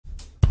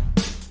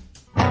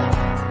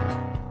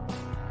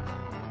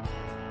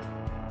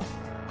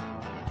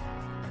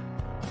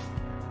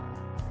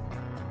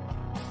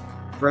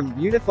From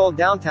beautiful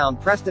downtown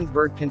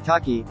Prestonsburg,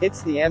 Kentucky,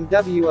 it's the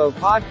MWO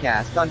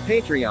Podcast on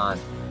Patreon.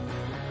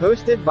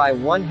 Hosted by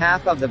one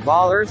half of the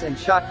ballers and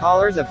shot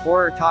callers of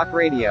Horror Talk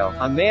Radio,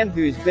 a man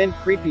who's been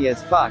creepy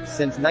as fuck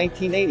since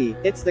 1980,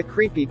 it's the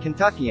Creepy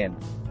Kentuckian.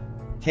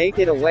 Take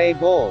it away,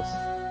 Bulls.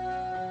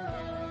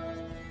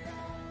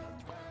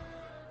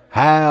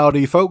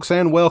 Howdy, folks,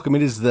 and welcome.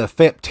 It is the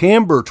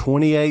September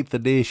 28th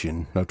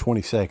edition. No,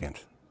 22nd.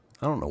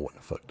 I don't know what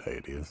the fuck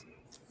day it is.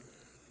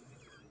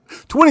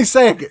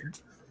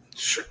 22nd!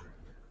 Sure.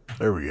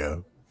 There we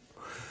go.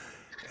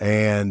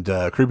 And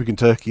Creepy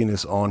Kentuckian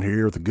is on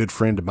here with a good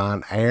friend of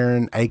mine,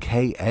 Aaron,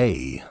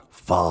 a.k.a.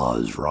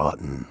 Foz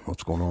Rotten.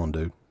 What's going on,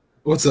 dude?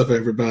 What's up,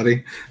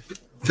 everybody?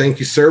 Thank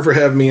you, sir, for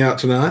having me out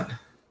tonight.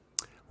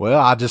 Well,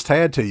 I just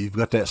had to. You've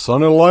got that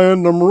Sunny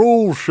Land Them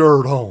Rules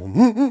shirt on.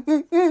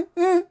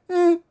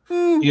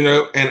 You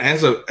know, and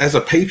as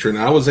a patron,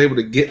 I was able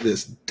to get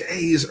this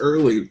days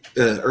earlier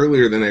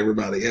than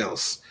everybody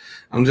else.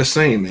 I'm just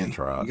saying, man,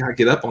 right. You got to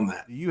get up on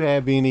that. Do you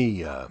have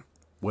any,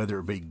 whether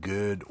it be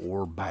good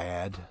or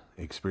bad,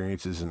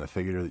 experiences in the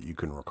theater that you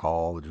can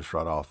recall just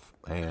right off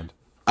hand?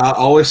 I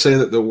always say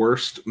that the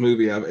worst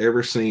movie I've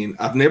ever seen,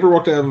 I've never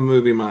walked out of a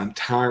movie my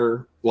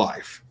entire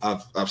life.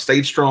 I've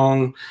stayed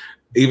strong.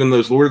 Even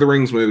those Lord of the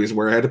Rings movies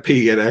where I had to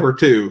pee at hour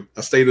 2,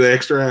 I stayed the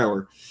extra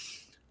hour.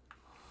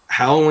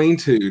 Halloween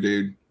 2,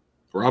 dude.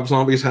 Rob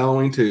Zombie's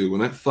Halloween 2.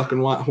 When that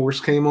fucking white horse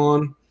came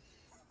on,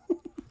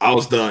 I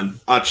was done.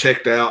 I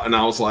checked out and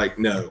I was like,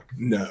 no.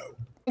 I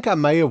think I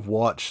may have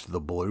watched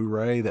the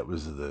Blu-ray. That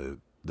was the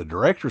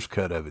director's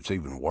cut of it's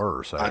even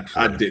worse,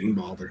 actually. I didn't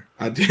bother.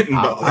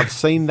 I've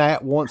seen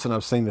that once and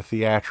I've seen the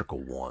theatrical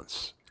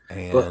once.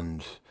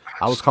 And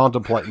I was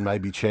contemplating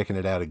maybe checking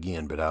it out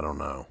again, but I don't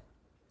know.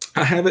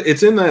 I have it.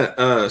 It's in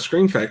that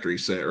Screen Factory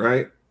set,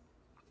 right?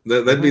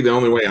 That'd be the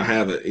only way I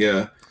have it.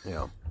 Yeah.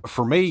 Yeah.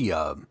 For me,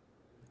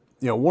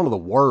 one of the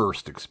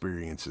worst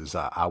experiences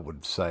I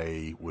would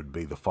say would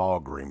be the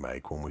Fog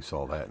remake when we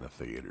saw that in the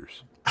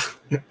theaters.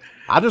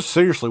 I just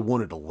seriously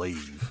wanted to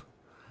leave.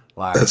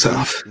 Like, that's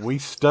tough. We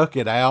stuck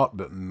it out,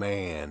 but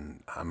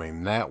man, I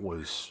mean, that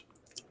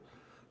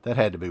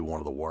had to be one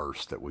of the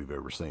worst that we've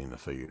ever seen in the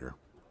theater.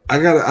 I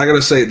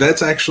gotta say,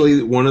 that's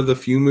actually one of the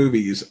few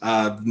movies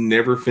I've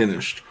never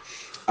finished.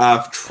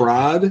 I've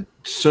tried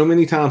so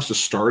many times to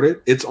start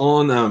it. It's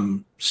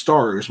on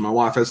Stars. My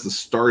wife has the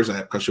Stars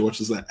app because she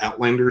watches that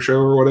Outlander show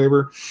or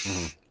whatever.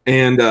 Mm-hmm.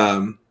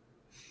 And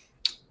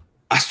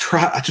I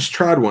just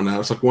tried one night. It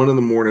was like 1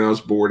 a.m. I was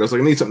bored. I was like,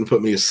 I need something to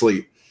put me to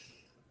sleep.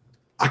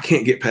 I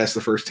can't get past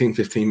the first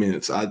 10-15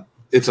 minutes.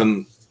 It's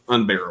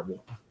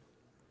unbearable.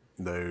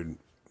 Dude,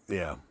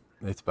 yeah,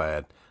 it's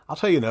bad. I'll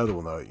tell you another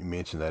one, though. You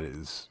mentioned that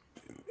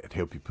it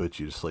help you put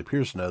you to sleep.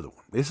 Here's another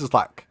one. This is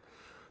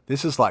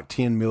like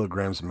 10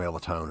 milligrams of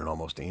melatonin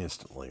almost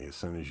instantly as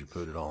soon as you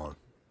put it on.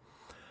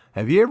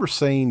 Have you ever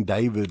seen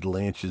David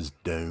Lynch's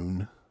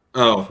Dune?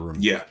 Oh,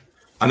 yeah.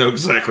 I know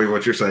exactly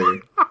what you're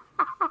saying.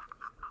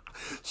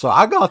 So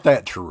I got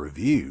that to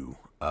review.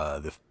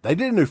 They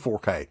did a new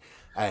 4K.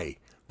 Hey,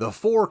 the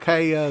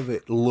 4K of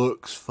it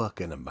looks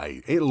fucking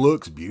amazing. It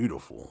looks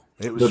beautiful.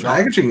 The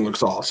packaging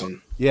looks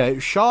awesome. Yeah, it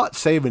shot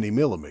 70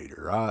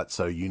 millimeter, right?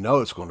 So you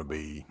know it's going to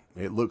be.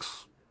 It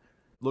looks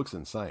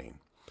insane.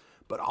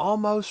 But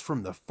almost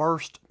from the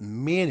first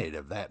minute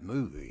of that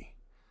movie,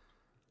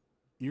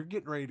 you're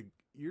getting ready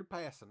you're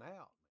passing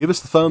out. Give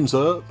us the thumbs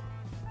up.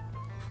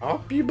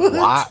 Up your butt.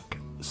 Like,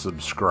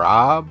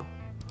 subscribe.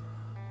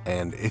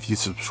 And if you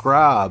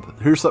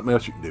subscribe, here's something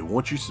else you can do.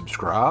 Once you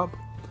subscribe,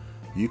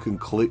 you can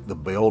click the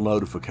bell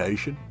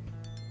notification,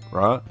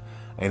 right?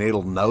 And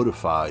it'll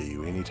notify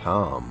you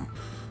anytime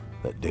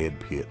that Dead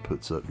Pit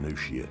puts up new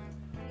shit.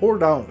 Or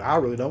don't. I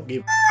really don't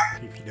give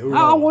a if you do.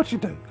 I want you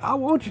to.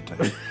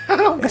 I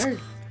don't care.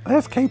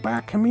 Let's keep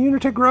our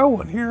community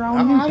growing here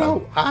on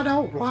YouTube. I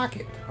don't like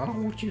it. I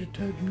don't want you to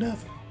do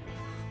nothing.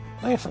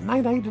 Listen,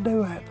 they need to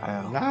do that,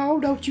 pal. No,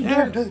 don't you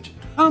dare touch it.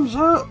 Thumbs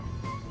up.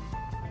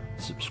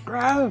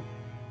 Subscribe.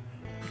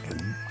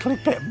 And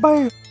click that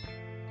bell.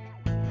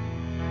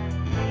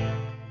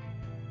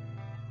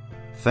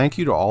 Thank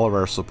you to all of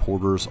our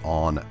supporters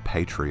on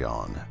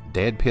Patreon.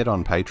 DEADPIT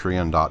on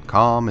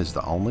Patreon.com is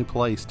the only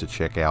place to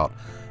check out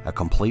a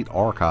complete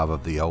archive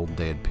of the old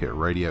Dead Pit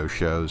radio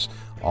shows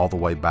all the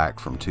way back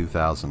from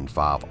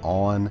 2005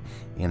 on,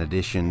 in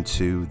addition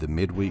to the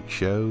midweek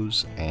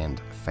shows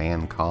and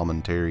fan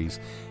commentaries,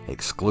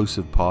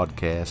 exclusive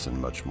podcasts, and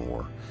much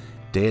more.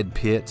 Dead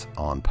Pit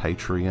on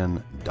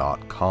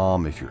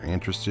Patreon.com if you're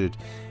interested.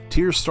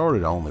 Tiers start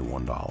at only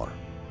 $1.